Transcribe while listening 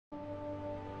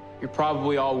You're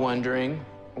probably all wondering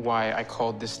why I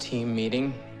called this team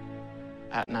meeting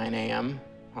at 9 a.m.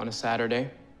 on a Saturday.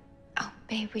 Oh,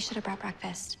 babe, we should have brought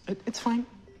breakfast. It's fine.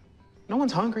 No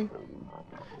one's hungry.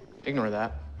 Ignore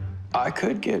that. I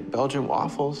could get Belgian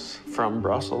waffles from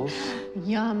Brussels.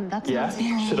 Yum, that's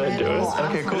Should I do it?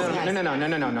 Okay, cool.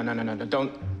 No.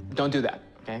 Don't do that,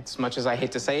 okay? As much as I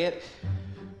hate to say it,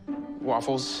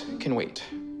 waffles can wait.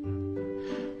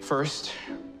 First,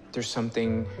 there's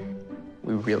something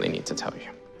we really need to tell you.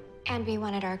 And we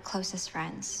wanted our closest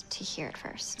friends to hear it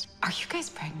first. Are you guys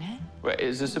pregnant? Wait,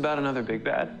 is this about another big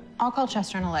bad? I'll call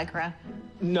Chester and Allegra.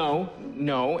 No,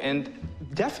 and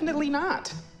definitely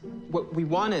not. What we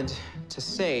wanted to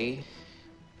say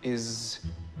is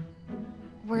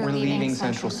We're leaving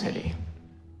Central City.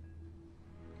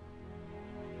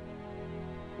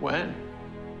 When?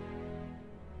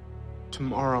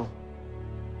 Tomorrow.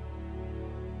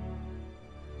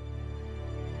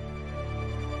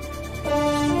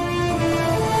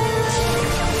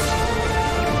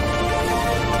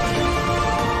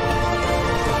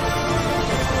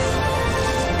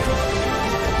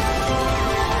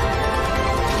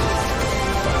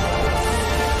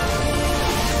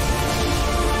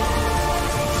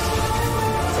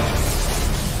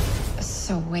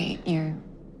 So wait, you're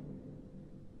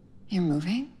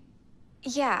moving?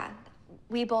 Yeah,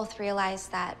 we both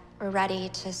realized that we're ready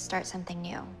to start something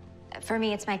new. For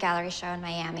me, it's my gallery show in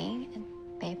Miami. And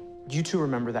babe? You two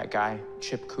remember that guy,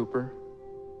 Chip Cooper?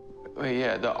 Wait,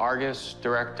 yeah, the Argus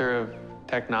Director of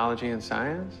Technology and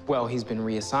Science? Well, he's been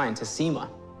reassigned to SEMA,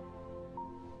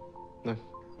 the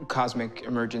Cosmic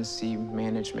Emergency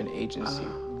Management Agency.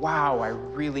 Wow, I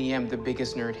really am the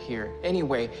biggest nerd here.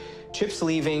 Anyway, Chip's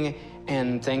leaving,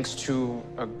 and thanks to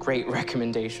a great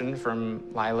recommendation from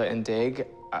Lila and Dig,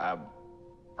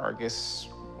 Argus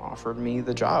offered me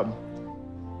the job.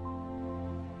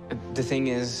 The thing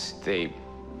is, they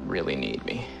really need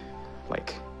me,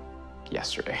 like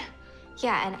yesterday.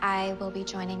 Yeah, and I will be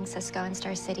joining Cisco in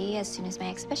Star City as soon as my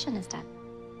exhibition is done.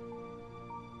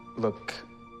 Look,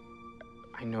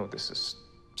 I know this is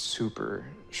super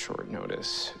short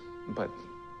notice, but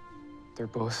they're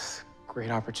both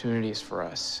great opportunities for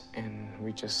us, and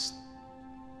we just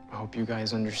hope you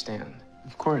guys understand.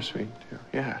 Of course we do,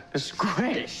 yeah. This is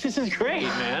great. This is great,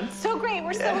 man. So great,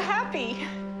 we're so happy.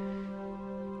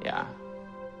 Yeah.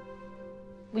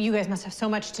 Well, you guys must have so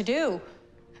much to do.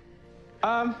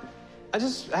 I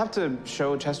just have to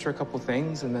show Chester a couple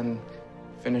things and then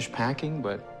finish packing,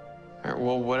 but... All right,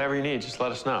 well, whatever you need, just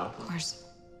let us know. Of course.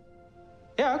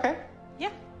 Yeah, okay.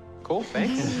 Yeah. Cool,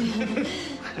 thanks.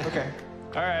 Okay.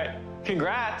 All right,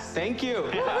 congrats. Thank you.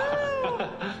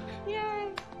 Yay.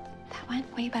 That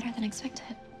went way better than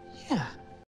expected. Yeah.